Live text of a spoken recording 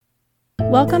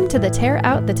Welcome to the Tear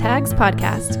Out the Tags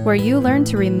podcast, where you learn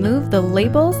to remove the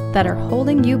labels that are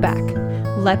holding you back.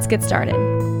 Let's get started.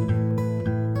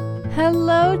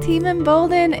 Hello, Team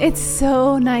Embolden. It's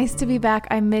so nice to be back.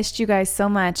 I missed you guys so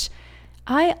much.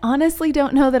 I honestly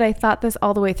don't know that I thought this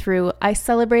all the way through. I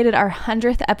celebrated our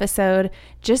 100th episode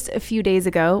just a few days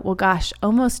ago. Well, gosh,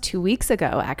 almost 2 weeks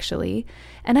ago, actually.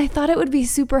 And I thought it would be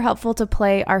super helpful to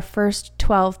play our first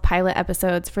 12 pilot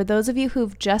episodes for those of you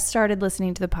who've just started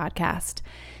listening to the podcast,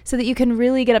 so that you can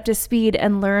really get up to speed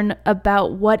and learn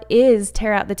about what is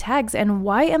Tear Out the Tags and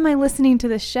why am I listening to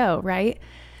this show, right?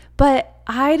 But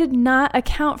I did not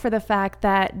account for the fact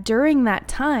that during that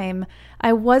time,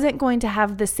 I wasn't going to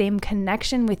have the same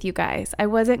connection with you guys. I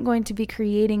wasn't going to be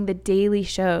creating the daily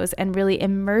shows and really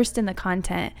immersed in the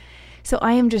content. So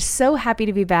I am just so happy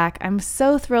to be back. I'm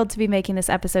so thrilled to be making this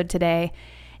episode today.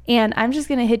 And I'm just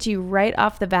going to hit you right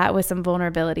off the bat with some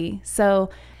vulnerability. So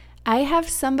I have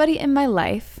somebody in my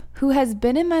life who has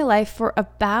been in my life for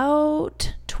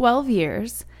about 12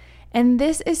 years. And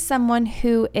this is someone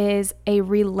who is a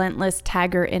relentless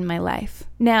tagger in my life.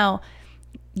 Now,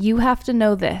 you have to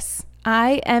know this.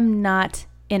 I am not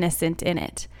innocent in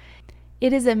it.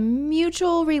 It is a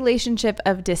mutual relationship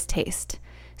of distaste.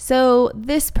 So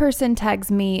this person tags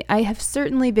me. I have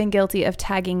certainly been guilty of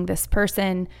tagging this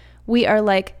person. We are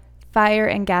like fire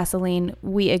and gasoline.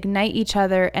 We ignite each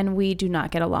other and we do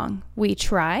not get along. We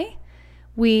try.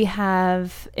 We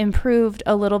have improved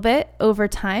a little bit over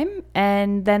time,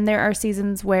 and then there are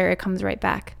seasons where it comes right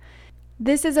back.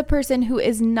 This is a person who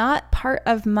is not part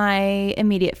of my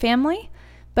immediate family,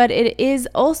 but it is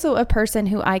also a person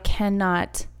who I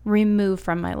cannot remove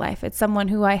from my life. It's someone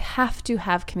who I have to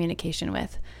have communication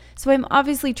with. So I'm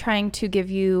obviously trying to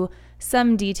give you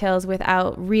some details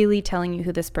without really telling you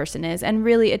who this person is, and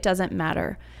really it doesn't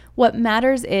matter. What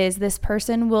matters is this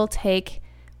person will take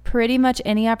pretty much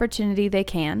any opportunity they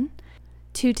can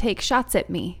to take shots at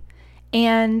me.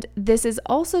 And this is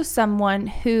also someone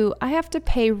who I have to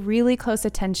pay really close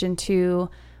attention to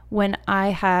when I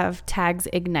have tags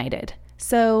ignited.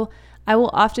 So I will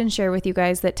often share with you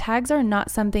guys that tags are not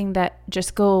something that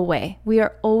just go away. We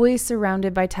are always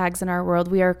surrounded by tags in our world.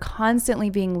 We are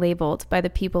constantly being labeled by the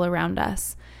people around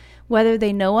us. Whether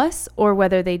they know us or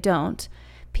whether they don't,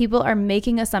 people are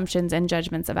making assumptions and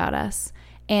judgments about us.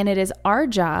 And it is our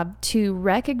job to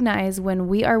recognize when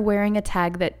we are wearing a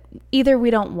tag that either we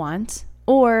don't want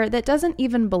or that doesn't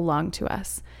even belong to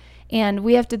us. And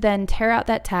we have to then tear out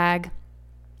that tag,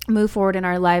 move forward in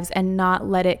our lives, and not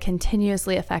let it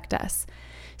continuously affect us.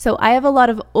 So I have a lot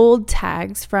of old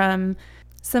tags from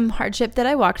some hardship that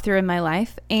I walked through in my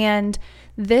life. And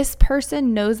this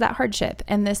person knows that hardship.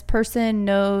 And this person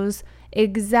knows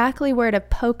exactly where to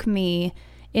poke me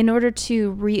in order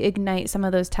to reignite some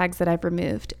of those tags that I've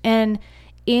removed. And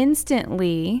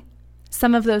instantly,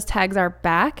 some of those tags are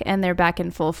back, and they're back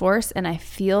in full force, and I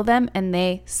feel them and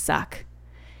they suck.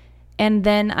 And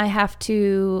then I have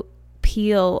to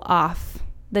peel off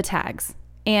the tags,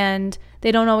 and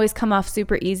they don't always come off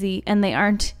super easy, and they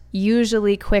aren't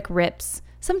usually quick rips.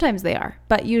 Sometimes they are,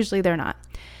 but usually they're not.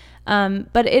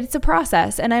 But it's a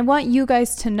process, and I want you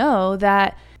guys to know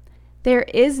that there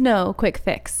is no quick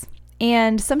fix.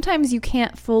 And sometimes you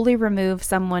can't fully remove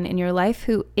someone in your life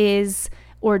who is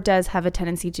or does have a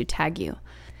tendency to tag you.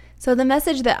 So the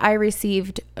message that I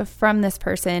received from this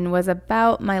person was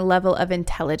about my level of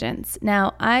intelligence.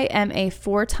 Now, I am a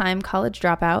 4-time college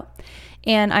dropout,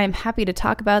 and I am happy to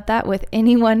talk about that with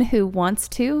anyone who wants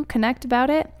to connect about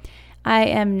it. I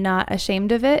am not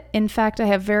ashamed of it. In fact, I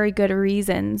have very good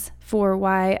reasons for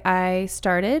why I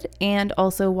started and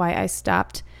also why I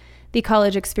stopped the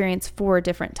college experience 4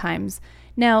 different times.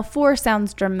 Now, 4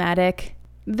 sounds dramatic.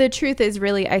 The truth is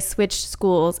really I switched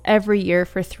schools every year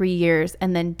for 3 years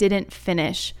and then didn't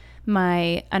finish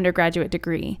my undergraduate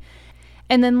degree.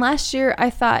 And then last year I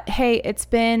thought, hey, it's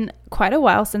been quite a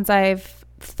while since I've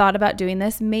thought about doing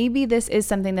this. Maybe this is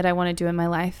something that I want to do in my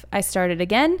life. I started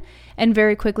again and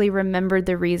very quickly remembered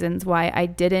the reasons why I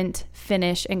didn't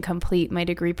finish and complete my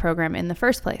degree program in the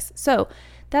first place. So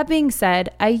that being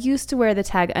said, I used to wear the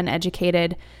tag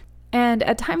uneducated, and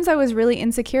at times I was really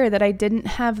insecure that I didn't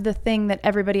have the thing that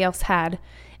everybody else had,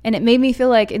 and it made me feel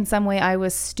like in some way I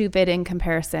was stupid in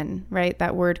comparison, right?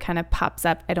 That word kind of pops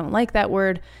up. I don't like that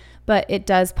word, but it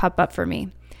does pop up for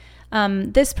me.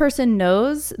 This person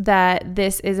knows that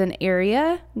this is an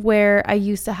area where I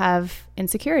used to have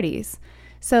insecurities.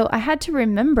 So I had to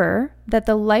remember that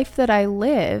the life that I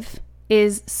live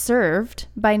is served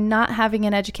by not having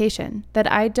an education,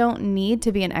 that I don't need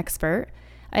to be an expert.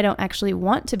 I don't actually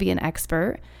want to be an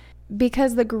expert,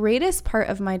 because the greatest part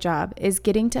of my job is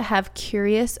getting to have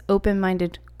curious,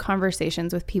 open-minded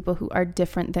conversations with people who are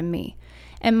different than me.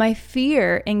 And my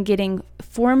fear in getting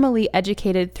formally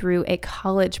educated through a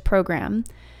college program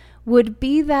would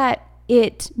be that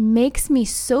it makes me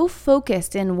so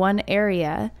focused in one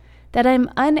area that I'm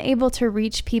unable to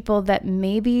reach people that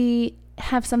maybe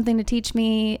have something to teach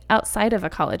me outside of a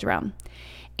college realm.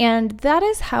 And that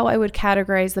is how I would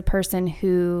categorize the person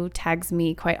who tags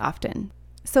me quite often.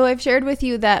 So I've shared with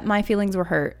you that my feelings were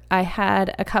hurt. I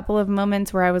had a couple of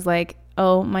moments where I was like,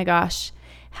 oh my gosh,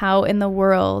 how in the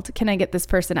world can I get this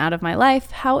person out of my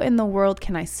life? How in the world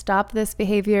can I stop this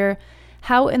behavior?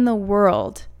 How in the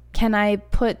world can I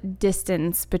put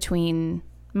distance between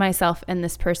myself and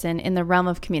this person in the realm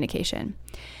of communication?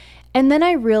 And then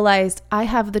I realized I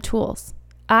have the tools.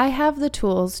 I have the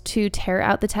tools to tear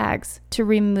out the tags, to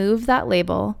remove that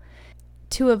label,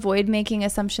 to avoid making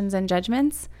assumptions and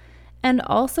judgments, and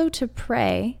also to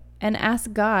pray and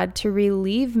ask God to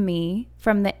relieve me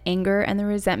from the anger and the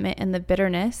resentment and the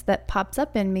bitterness that pops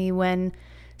up in me when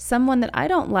someone that I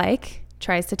don't like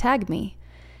tries to tag me.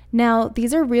 Now,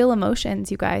 these are real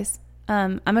emotions, you guys.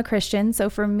 I'm a Christian, so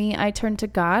for me, I turn to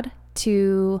God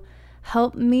to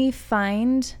help me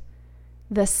find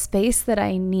the space that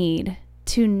I need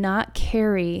to not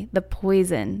carry the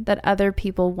poison that other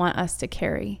people want us to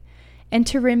carry. And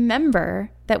to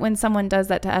remember that when someone does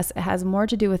that to us, it has more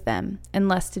to do with them and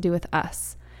less to do with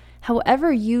us.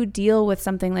 However you deal with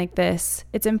something like this,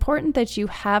 it's important that you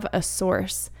have a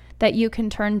source that you can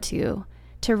turn to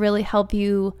really help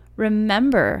you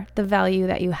remember the value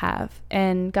that you have.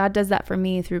 And God does that for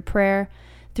me through prayer,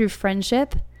 through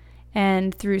friendship,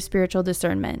 and through spiritual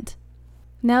discernment.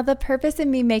 Now, the purpose in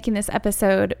me making this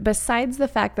episode, besides the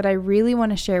fact that I really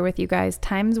want to share with you guys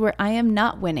times where I am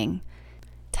not winning,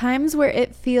 times where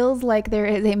it feels like there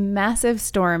is a massive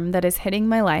storm that is hitting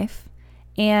my life,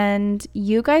 and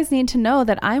you guys need to know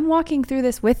that I'm walking through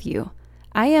this with you.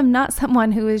 I am not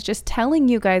someone who is just telling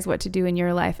you guys what to do in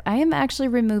your life. I am actually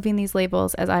removing these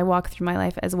labels as I walk through my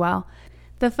life as well.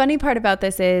 The funny part about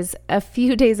this is a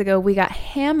few days ago, we got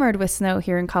hammered with snow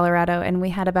here in Colorado, and we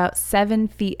had about 7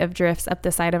 feet of drifts up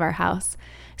the side of our house.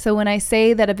 So when I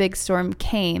say that a big storm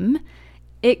came,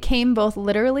 it came both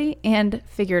literally and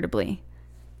figuratively.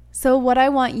 So what I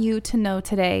want you to know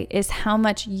today is how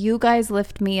much you guys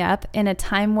lift me up in a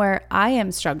time where I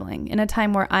am struggling, in a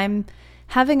time where I'm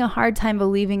having a hard time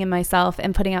believing in myself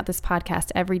and putting out this podcast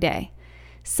every day.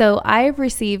 So I've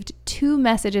received 2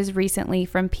 messages recently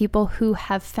from people who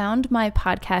have found my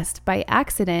podcast by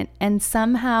accident and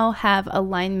somehow have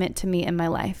alignment to me in my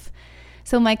life.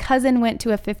 So my cousin went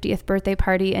to a 50th birthday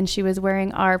party and she was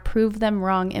wearing our Prove Them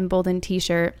Wrong Emboldened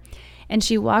t-shirt. And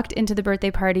she walked into the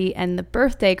birthday party and the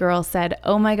birthday girl said,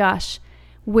 "Oh my gosh,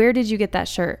 where did you get that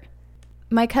shirt?"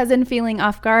 My cousin, feeling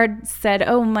off guard, said,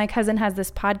 "Oh, my cousin has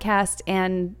this podcast,"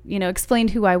 and, explained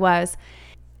who I was.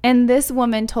 And this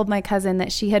woman told my cousin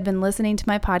that she had been listening to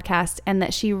my podcast and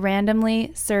that she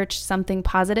randomly searched something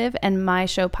positive and my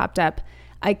show popped up.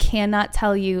 I cannot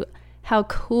tell you how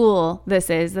cool this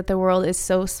is, that the world is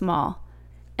so small.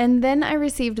 And then I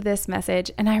received this message,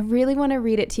 and I really want to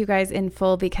read it to you guys in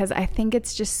full because I think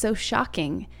it's just so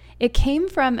shocking. It came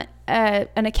from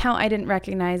an account I didn't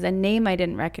recognize, a name I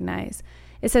didn't recognize.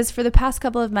 It says, "For the past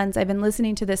couple of months, I've been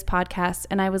listening to this podcast,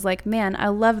 and I was like, man, I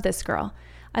love this girl.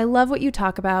 I love what you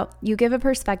talk about. You give a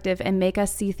perspective and make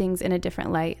us see things in a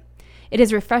different light. It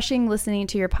is refreshing listening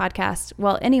to your podcast.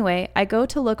 Well, anyway, I go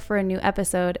to look for a new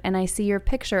episode, and I see your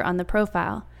picture on the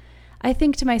profile. I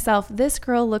think to myself, this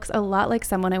girl looks a lot like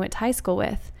someone I went to high school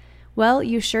with. Well,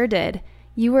 you sure did.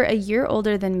 You were a year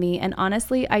older than me, and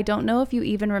honestly, I don't know if you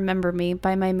even remember me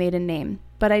by my maiden name.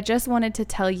 But I just wanted to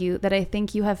tell you that I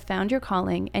think you have found your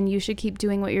calling, and you should keep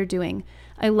doing what you're doing.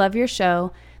 I love your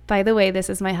show. By the way, this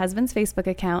is my husband's Facebook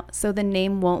account, so the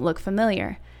name won't look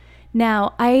familiar."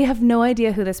 Now, I have no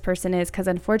idea who this person is because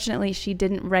unfortunately she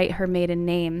didn't write her maiden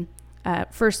name,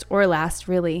 first or last,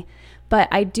 really. But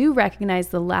I do recognize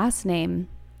the last name.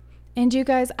 And you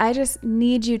guys, I just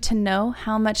need you to know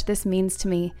how much this means to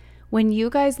me. When you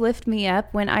guys lift me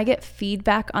up, when I get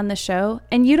feedback on the show,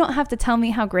 and you don't have to tell me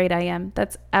how great I am.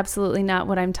 That's absolutely not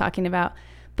what I'm talking about.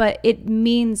 But it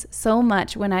means so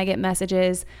much when I get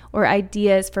messages or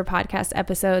ideas for podcast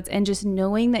episodes, and just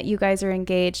knowing that you guys are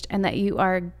engaged and that you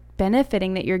are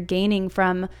benefiting, that you're gaining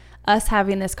from us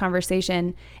having this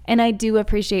conversation. And I do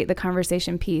appreciate the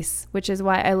conversation piece, which is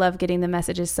why I love getting the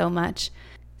messages so much.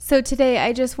 So today,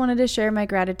 I just wanted to share my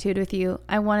gratitude with you.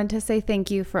 I wanted to say thank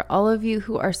you for all of you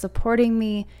who are supporting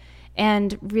me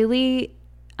and really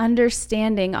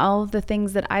understanding all of the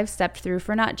things that I've stepped through,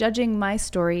 for not judging my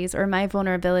stories or my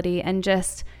vulnerability and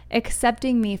just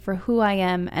accepting me for who I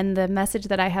am and the message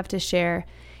that I have to share.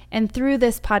 And through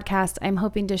this podcast, I'm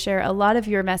hoping to share a lot of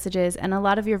your messages and a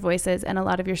lot of your voices and a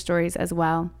lot of your stories as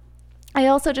well. I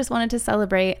also just wanted to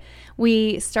celebrate.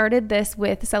 We started this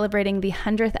with celebrating the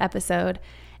 100th episode,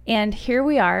 and here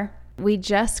we are. We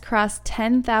just crossed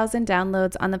 10,000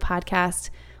 downloads on the podcast.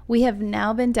 We have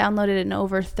now been downloaded in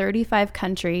over 35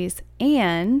 countries,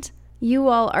 and you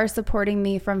all are supporting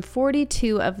me from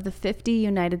 42 of the 50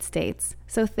 United States.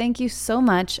 So thank you so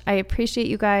much. I appreciate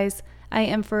you guys. I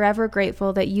am forever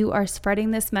grateful that you are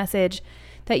spreading this message,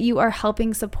 that you are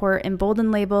helping support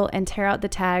Embolden Label and Tear Out the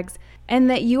Tags, and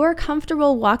that you are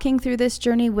comfortable walking through this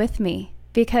journey with me,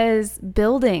 because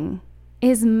building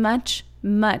is much,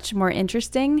 much more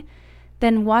interesting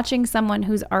than watching someone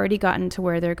who's already gotten to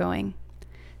where they're going.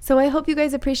 So I hope you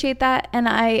guys appreciate that, and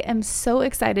I am so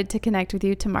excited to connect with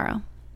you tomorrow.